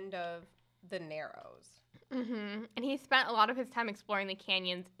the end of the Narrows. Mm-hmm. And he spent a lot of his time exploring the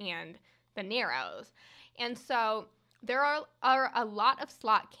canyons and the Narrows. And so there are a lot of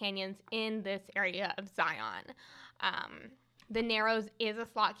slot canyons in this area of Zion. The Narrows is a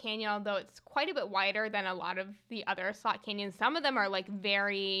slot canyon, although it's quite a bit wider than a lot of the other slot canyons. Some of them are like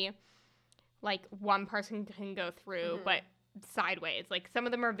very, like one person can go through, but sideways. Like some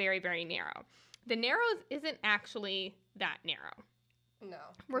of them are very, very narrow. The Narrows isn't actually that narrow. No.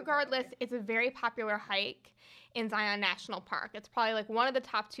 Regardless, it's a very popular hike in Zion National Park. It's probably like one of the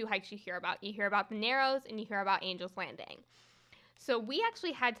top 2 hikes you hear about. You hear about the Narrows and you hear about Angel's Landing. So we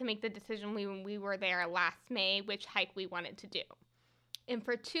actually had to make the decision when we were there last May which hike we wanted to do. And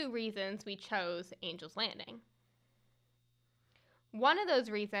for 2 reasons, we chose Angel's Landing. One of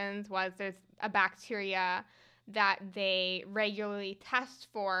those reasons was there's a bacteria that they regularly test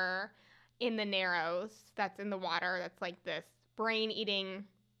for in the Narrows that's in the water. That's like this brain-eating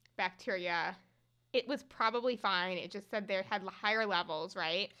bacteria. It was probably fine. It just said they had higher levels,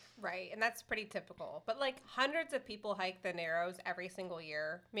 right? Right, and that's pretty typical. But like hundreds of people hike the Narrows every single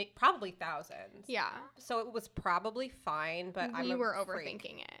year, probably thousands. Yeah. So it was probably fine, but we were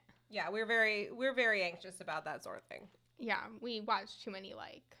overthinking it. Yeah, we're very anxious about that sort of thing. Yeah, we watched too many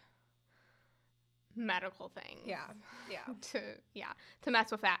like medical things. Yeah. To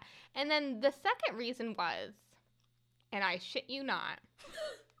mess with that. And then the second reason was, and I shit you not,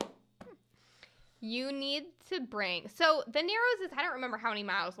 you need to bring, so the Narrows is, I don't remember how many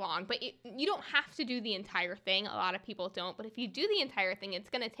miles long, but you don't have to do the entire thing. A lot of people don't, but if you do the entire thing, it's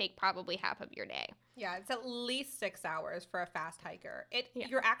going to take probably half of your day. Yeah, it's at least 6 hours for a fast hiker. Yeah.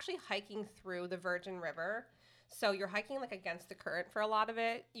 You're actually hiking through the Virgin River, so you're hiking like against the current for a lot of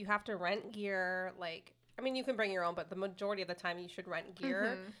it. You have to rent gear, like, I mean, you can bring your own, but the majority of the time you should rent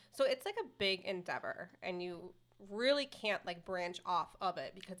gear. Mm-hmm. So it's like a big endeavor, and you really can't like branch off of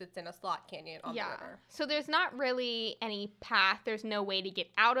it because it's in a slot canyon on the river. So there's not really any path. There's no way to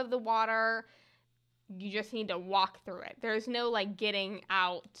get out of the water. You just need to walk through it. There's no like getting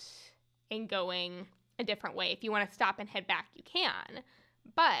out and going a different way. If you want to stop and head back, you can.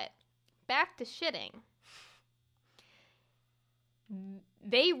 But back to shitting.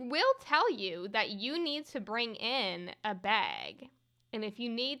 They will tell you that you need to bring in a bag. And if you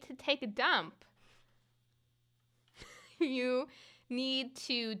need to take a dump, you need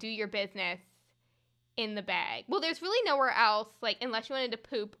to do your business in the bag. Well, there's really nowhere else, like, unless you wanted to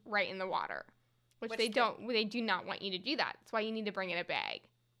poop right in the water, which they do not want you to do that. That's why you need to bring in a bag.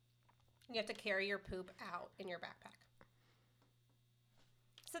 You have to carry your poop out in your backpack.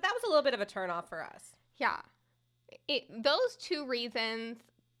 So that was a little bit of a turnoff for us. Yeah. Those 2 reasons,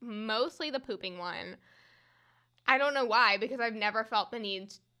 mostly the pooping one, I don't know why, because I've never felt the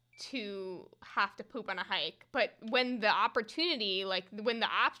need to have to poop on a hike. But when the opportunity, like when the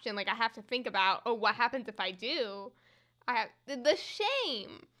option, like I have to think about, oh, what happens if I do? I have the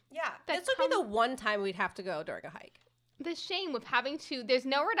shame. Yeah, this would be the one time we'd have to go during a hike. The shame of having to, there's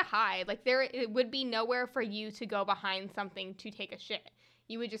nowhere to hide. Like it would be nowhere for you to go behind something to take a shit.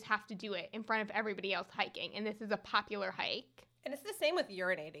 You would just have to do it in front of everybody else hiking. And this is a popular hike. And it's the same with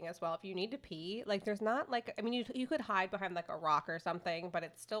urinating as well. If you need to pee, like there's not like, I mean, you could hide behind like a rock or something, but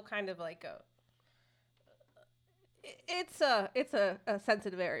it's still kind of like it's a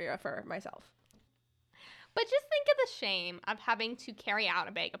sensitive area for myself. But just think of the shame of having to carry out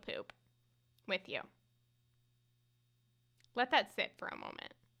a bag of poop with you. Let that sit for a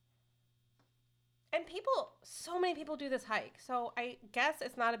moment. And so many people do this hike. So I guess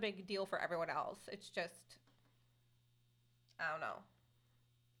it's not a big deal for everyone else. It's just, I don't know.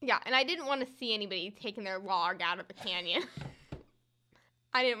 Yeah, and I didn't want to see anybody taking their log out of the canyon.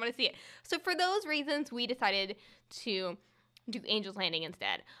 I didn't want to see it. So for those reasons, we decided to do Angel's Landing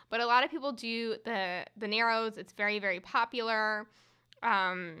instead. But a lot of people do the Narrows. It's very, very popular.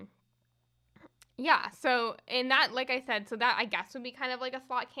 Yeah, so in that, like I said, so that I guess would be kind of like a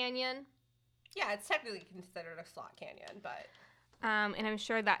slot canyon. Yeah, it's technically considered a slot canyon, but... and I'm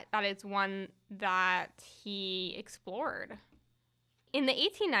sure that is one that he explored In the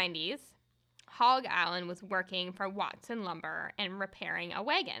 1890s, Hog Allen was working for Watson Lumber and repairing a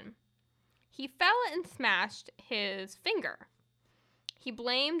wagon. He fell and smashed his finger. He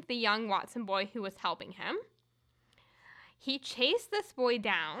blamed the young Watson boy who was helping him. He chased this boy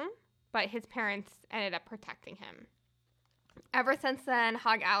down, but his parents ended up protecting him. Ever since then,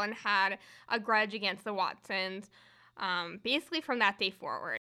 Hog Allen had a grudge against the Watsons, basically from that day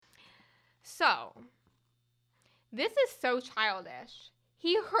forward. So, this is so childish.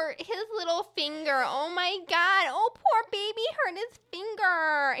 He hurt his little finger. Oh my God. Oh, poor baby hurt his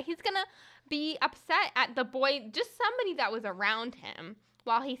finger. He's going to be upset at the boy, just somebody that was around him,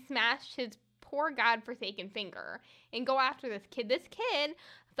 while he smashed his poor God-forsaken finger and go after this kid. This kid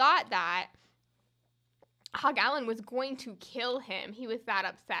thought that Hog Allen was going to kill him. He was that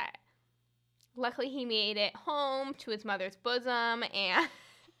upset. Luckily, he made it home to his mother's bosom and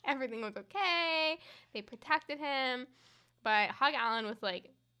everything was okay. They protected him. But Hog Allen was like,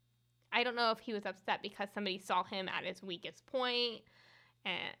 I don't know if he was upset because somebody saw him at his weakest point.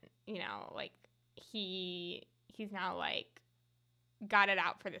 And, you know, like, he's now, like, got it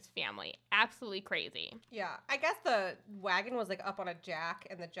out for this family. Absolutely crazy. Yeah, I guess the wagon was, like, up on a jack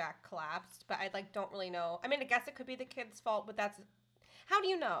and the jack collapsed. But I, like, don't really know. I mean, I guess it could be the kid's fault, but that's... How do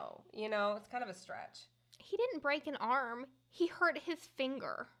you know? You know, it's kind of a stretch. He didn't break an arm. He hurt his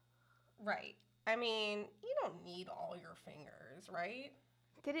finger. Right. I mean, you don't need all your fingers, right?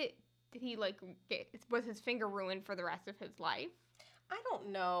 Did he, like, was his finger ruined for the rest of his life? I don't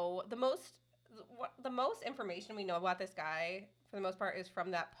know. The most information we know about this guy, for the most part, is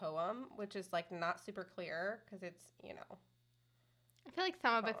from that poem, which is, like, not super clear, because it's, you know. I feel like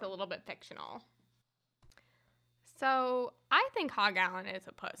some of it's a little bit fictional. So, I think Hog Allen is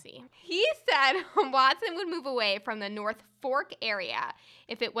a pussy. He said Watson would move away from the North Fork area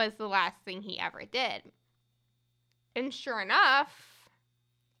if it was the last thing he ever did. And sure enough,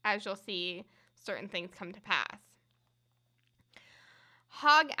 as you'll see, certain things come to pass.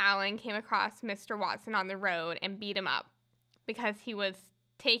 Hog Allen came across Mr. Watson on the road and beat him up because he was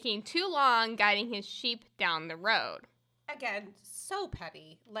taking too long guiding his sheep down the road. Again, so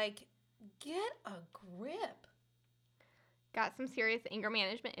petty. Like, get a grip. Got some serious anger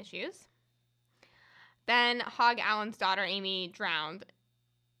management issues. Then Hog Allen's daughter Amy drowned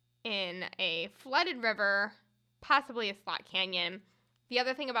in a flooded river, possibly a slot canyon. The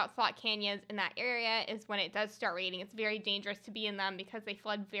other thing about slot canyons in that area is when it does start raining, it's very dangerous to be in them because they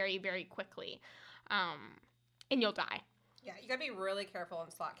flood very, very quickly, and you'll die. Yeah, you gotta be really careful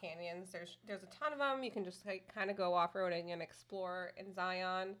in slot canyons. There's a ton of them. You can just like kind of go off-roading and explore in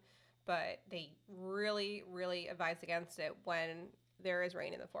Zion, but they really, really advise against it when there is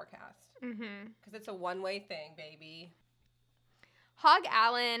rain in the forecast. Because it's a one-way thing, baby. Hog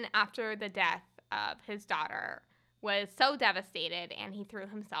Allen, after the death of his daughter, was so devastated, and he threw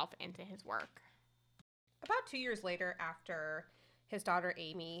himself into his work. About 2 years later, after his daughter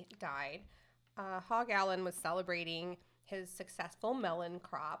Amy died, Hog Allen was celebrating his successful melon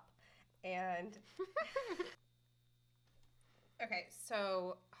crop, and... Okay,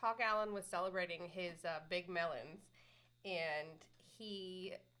 so Hog Allen was celebrating his big melons, and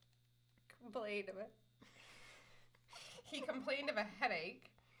he complained of a headache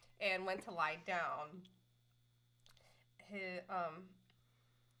and went to lie down.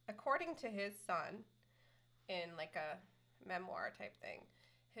 According to his son, in like a memoir type thing,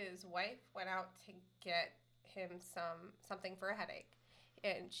 his wife went out to get him something for a headache,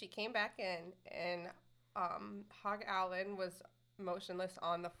 and she came back in, and Hog Allen was motionless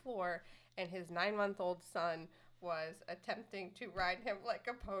on the floor, and his 9-month-old son was attempting to ride him like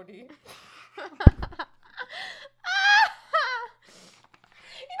a pony. You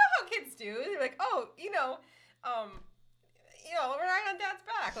know how kids do? They're like, oh, we're riding on Dad's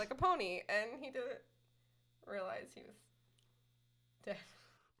back like a pony, and he didn't realize he was dead.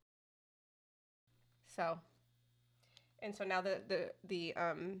 So now the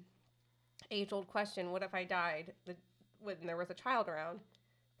age-old question: what if I died? When there was a child around,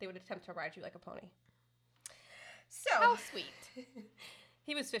 they would attempt to ride you like a pony. So how sweet.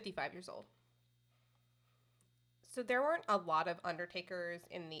 He was 55 years old. So there weren't a lot of undertakers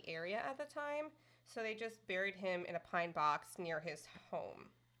in the area at the time, so they just buried him in a pine box near his home.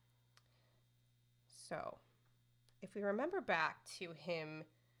 So, if we remember back to him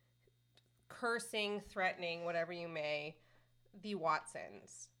cursing, threatening, whatever you may, the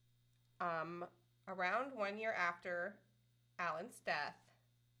Watsons, around 1 year after Allen's death,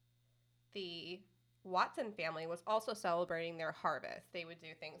 the Watson family was also celebrating their harvest. They would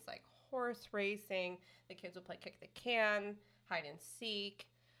do things like horse racing. The kids would play kick the can, hide and seek.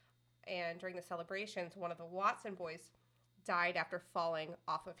 And during the celebrations, one of the Watson boys died after falling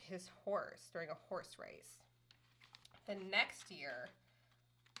off of his horse during a horse race. The next year,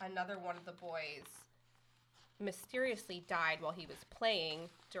 another one of the boys mysteriously died while he was playing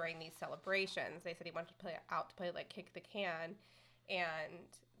during these celebrations. They said he wanted to play like kick the can, and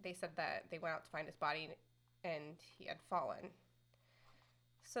they said that they went out to find his body and he had fallen.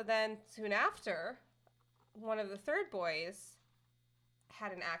 So then soon after, one of the third boys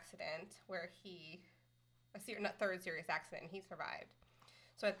had an accident where third serious accident, and he survived.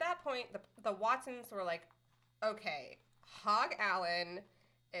 So at that point, the Watsons were like, okay, Hog Allen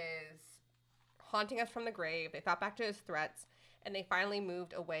is haunting us from the grave. They thought back to his threats, and they finally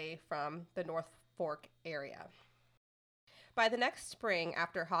moved away from the North Fork area. By the next spring,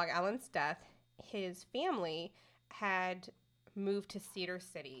 after Hog Allen's death, his family had moved to Cedar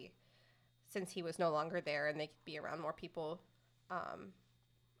City since he was no longer there, and they could be around more people,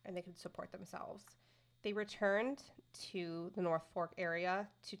 and they could support themselves. They returned to the North Fork area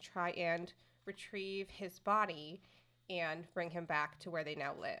to try and retrieve his body and bring him back to where they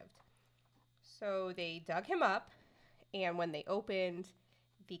now lived. So they dug him up, and when they opened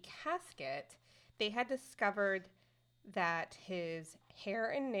the casket, they had discovered that his hair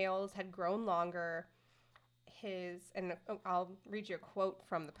and nails had grown longer. And I'll read you a quote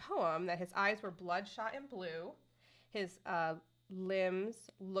from the poem, that his eyes were bloodshot and blue. His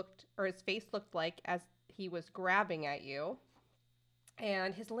his face looked like as he was grabbing at you.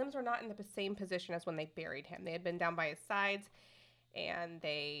 And his limbs were not in the same position as when they buried him. They had been down by his sides, and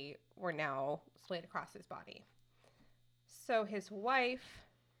they were now splayed across his body. So his wife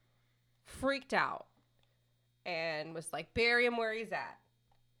freaked out and was like, bury him where he's at.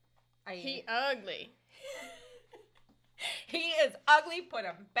 He ugly. He is ugly, put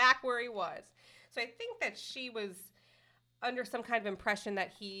him back where he was. So I think that she was under some kind of impression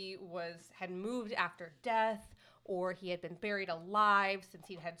that he had moved after death, or he had been buried alive, since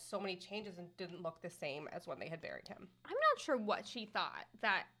he'd had so many changes and didn't look the same as when they had buried him. I'm not sure what she thought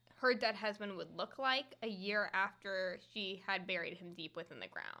that her dead husband would look like a year after she had buried him deep within the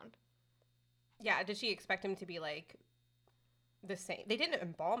ground. Yeah, did she expect him to be like the same? They didn't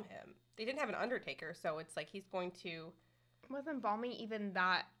embalm him. They didn't have an undertaker, so it's like he's going to... Was embalming even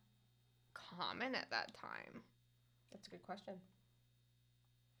that common at that time? That's a good question.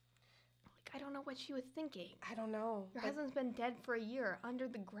 I don't know what she was thinking. I don't know. Your husband's been dead for a year under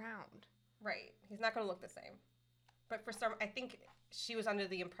the ground. Right. He's not going to look the same. But I think she was under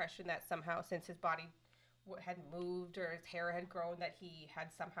the impression that somehow, since his body had moved or his hair had grown, that he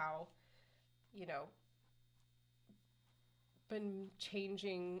had somehow, been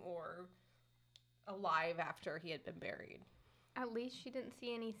changing or alive after he had been buried. At least she didn't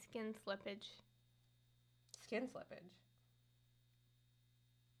see any skin slippage. Skin slippage?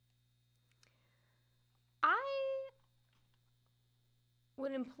 I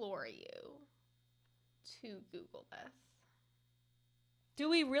would implore you to Google this. Do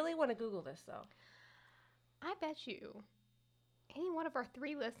we really want to Google this, though? I bet you any one of our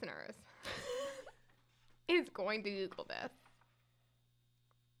 3 listeners is going to Google this.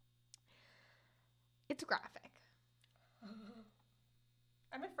 It's graphic.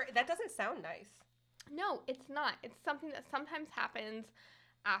 I'm afraid. That doesn't sound nice. No, it's not. It's something that sometimes happens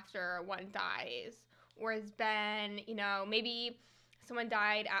after one dies, or has been, maybe someone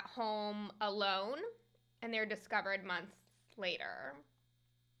died at home alone and they're discovered months later.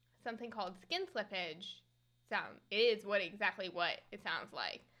 Something called skin slippage is exactly what it sounds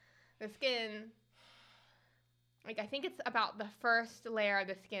like. The skin, I think it's about the first layer of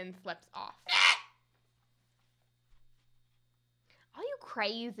the skin slips off. All you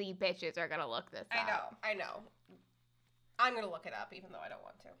crazy bitches are going to look this up. I know. I'm going to look it up, even though I don't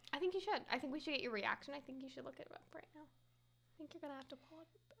want to. I think you should. I think we should get your reaction. I think you should look it up right now. I think you're going to have to pull it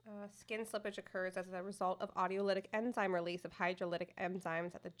up. Skin slippage occurs as a result of autolytic enzyme release of hydrolytic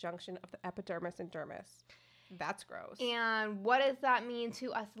enzymes at the junction of the epidermis and dermis. That's gross. And what does that mean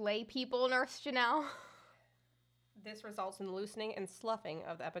to us lay people, Nurse Janelle? This results in loosening and sloughing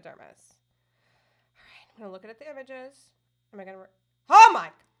of the epidermis. All right, I'm going to look at the images. Am I going to... Oh my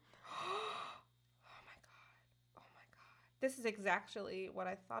god. This is exactly what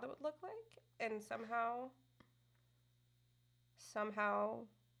I thought it would look like. And somehow... Oh my god.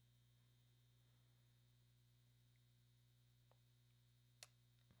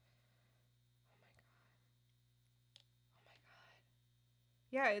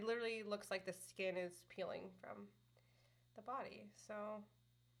 Yeah, it literally looks like the skin is peeling from the body. So,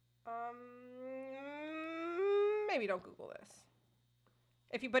 maybe don't Google this.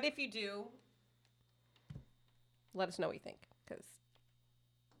 If you do, let us know what you think, because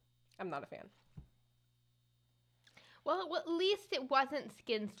I'm not a fan. Well, at least it wasn't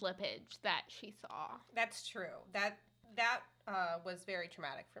skin slippage that she saw. That's true. That was very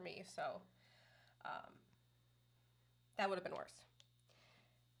traumatic for me. So that would have been worse.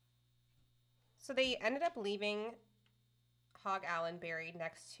 So they ended up leaving Hog Allen buried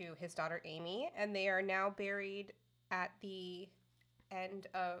next to his daughter Amy, and they are now buried at the end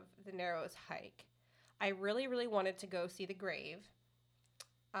of the Narrows hike. I really, really wanted to go see the grave,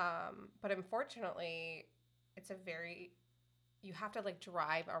 but unfortunately, you have to like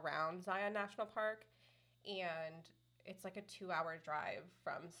drive around Zion National Park, and it's like a 2-hour drive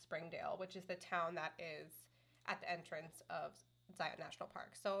from Springdale, which is the town that is at the entrance of Zion National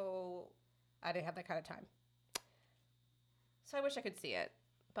Park. So I didn't have that kind of time. So I wish I could see it,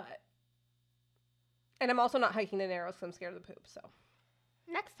 and I'm also not hiking the Narrows because I'm scared of the poop, so.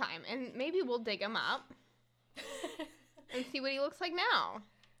 Next time, and maybe we'll dig him up and see what he looks like now.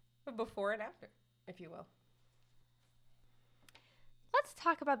 Before and after, if you will. Let's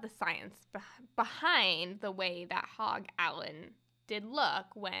talk about the science behind the way that Hog Allen did look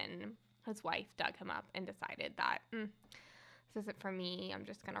when his wife dug him up and decided that this isn't for me. I'm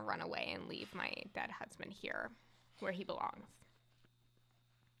just going to run away and leave my dead husband here where he belongs.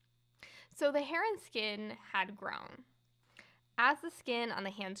 So the hair and skin had grown. As the skin on the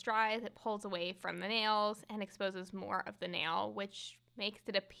hands dries, it pulls away from the nails and exposes more of the nail, which makes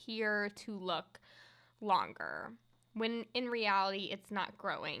it appear to look longer. When in reality, it's not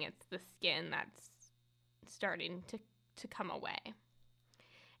growing. It's the skin that's starting to come away.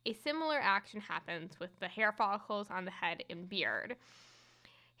 A similar action happens with the hair follicles on the head and beard.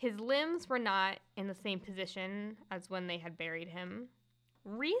 His limbs were not in the same position as when they had buried him.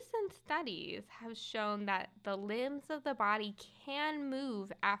 Recent studies have shown that the limbs of the body can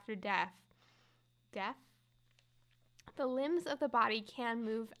move after death. The limbs of the body can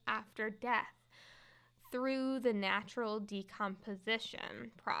move after death through the natural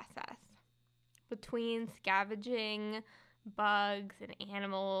decomposition process. Between scavenging, bugs and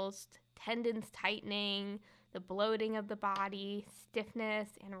animals, tendons tightening, the bloating of the body, stiffness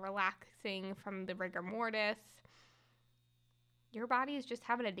and relaxing from the rigor mortis, your body is just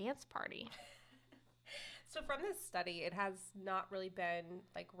having a dance party. So from this study, it has not really been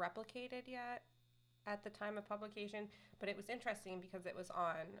like replicated yet at the time of publication, but it was interesting because it was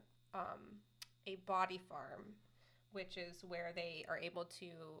on a body farm, which is where they are able to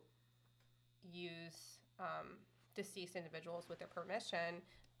use deceased individuals with their permission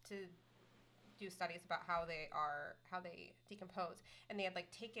to do studies about how they decompose, and they had like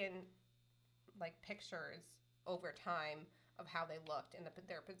taken like pictures over time of how they looked in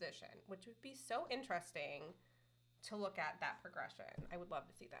their position, which would be so interesting to look at that progression. I would love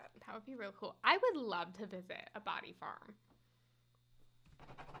to see that. That would be real cool. I would love to visit a body farm.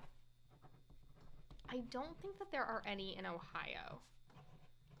 I don't think that there are any in Ohio.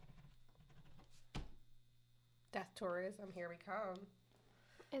 Death tourism, here we come.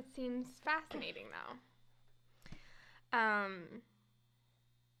 It seems fascinating, though.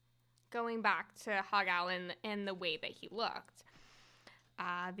 Going back to Hog Allen and the way that he looked,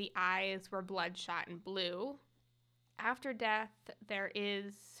 the eyes were bloodshot and blue. After death, there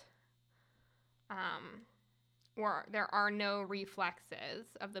are no reflexes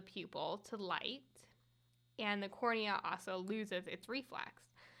of the pupil to light, and the cornea also loses its reflex.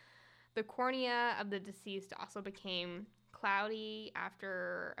 The cornea of the deceased also became cloudy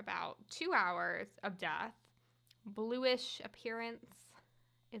after about 2 hours of death. Bluish appearance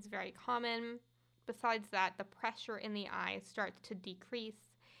is very common. Besides that, the pressure in the eyes starts to decrease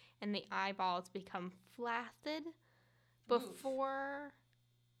and the eyeballs become flaccid before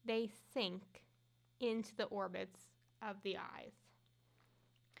they sink into the orbits of the eyes.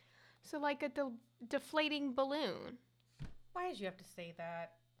 So like a deflating balloon. Why did you have to say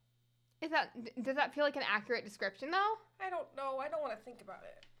that? Does that feel like an accurate description, though? I don't know. I don't want to think about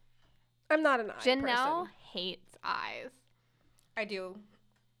it. I'm not an eye Janelle person. hates eyes. I do.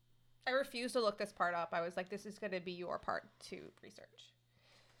 I refuse to look this part up. I was like, this is going to be your part to research.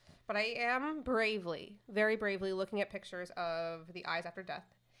 But I am very bravely looking at pictures of the eyes after death.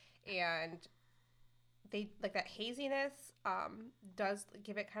 And they like that haziness does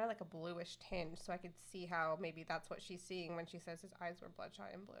give it kind of like a bluish tinge. So I could see how maybe that's what she's seeing when she says his eyes were bloodshot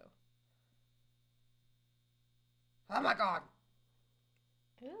and blue. Oh my God.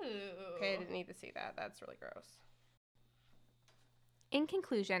 Ooh. Okay, I didn't need to see that. That's really gross. In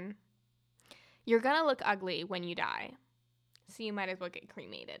conclusion, you're going to look ugly when you die. So you might as well get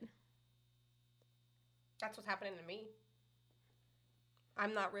cremated. That's what's happening to me.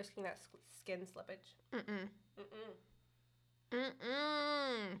 I'm not risking that skin slippage.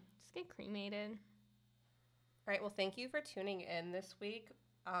 Just get cremated. All right. Well, thank you for tuning in this week.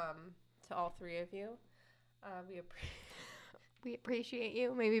 To all three of you, We appreciate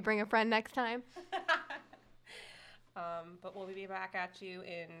you. Maybe bring a friend next time. But we'll be back at you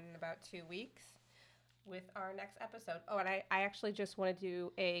in about 2 weeks with our next episode. Oh, and I actually just want to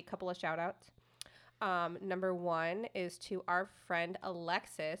do a couple of shout outs. Number one is to our friend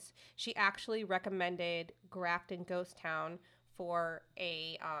Alexis. She actually recommended Grafton Ghost Town for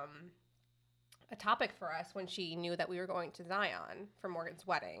a topic for us when she knew that we were going to Zion for Morgan's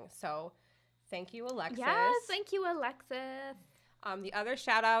wedding. So thank you, Alexis. Yes, thank you, Alexis. The other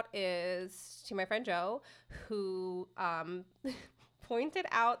shout out is to my friend Joe, who pointed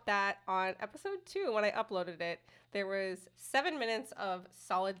out that on episode 2, when I uploaded it, there was 7 minutes of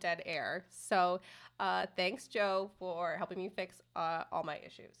solid dead air. So thanks, Joe, for helping me fix all my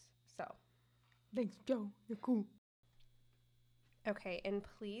issues. So Thanks, Joe. You're cool. okay, and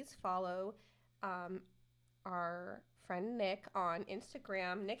please follow our friend Nick on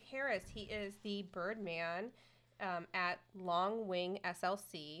Instagram. Nick Harris. He is the Birdman at Longwing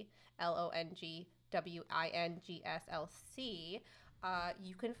SLC, LONGWINGSLC.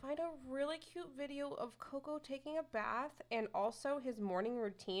 You can find a really cute video of Coco taking a bath and also his morning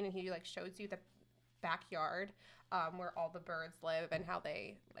routine, and he like shows you the backyard where all the birds live and how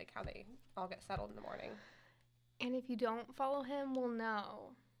they all get settled in the morning. And if you don't follow him, we'll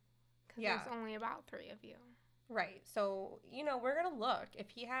know. Because there's only about 3 of you. Right. So, we're going to look.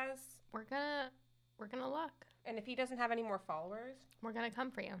 If he has... We're gonna look. And if he doesn't have any more followers... We're going to come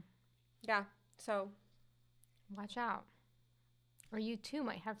for you. Yeah. So... Watch out. Or you too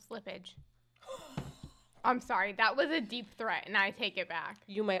might have slippage. I'm sorry. That was a deep threat, and I take it back.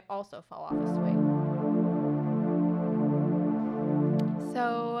 You might also fall off a swing.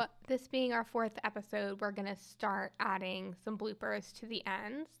 So, this being our 4th episode, we're going to start adding some bloopers to the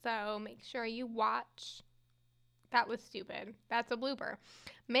end. So, make sure you watch. That was stupid. That's a blooper.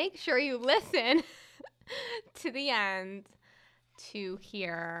 Make sure you listen to the end to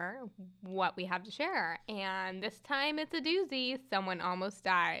hear what we have to share. And this time it's a doozy. Someone almost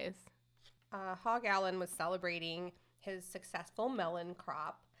dies. Hog Allen was celebrating his successful melon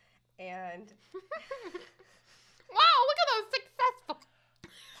crop. And... Wow, look at those successful...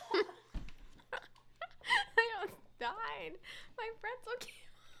 I almost died. My pretzel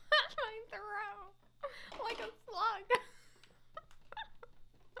came out my throat like a slug.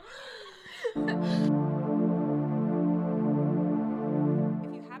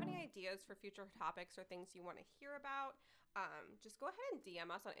 If you have any ideas for future topics or things you want to hear about, just go ahead and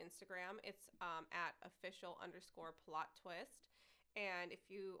DM us on Instagram. It's at official_plot twist. And if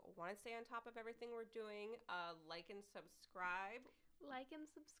you want to stay on top of everything we're doing, like and subscribe. Like and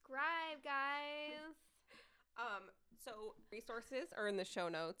subscribe, guys. So resources are in the show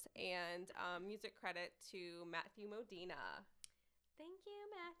notes, and music credit to Matthew Modena. Thank you,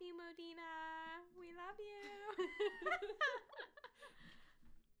 Matthew Modena. We love you.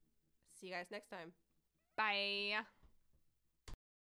 See you guys next time. Bye.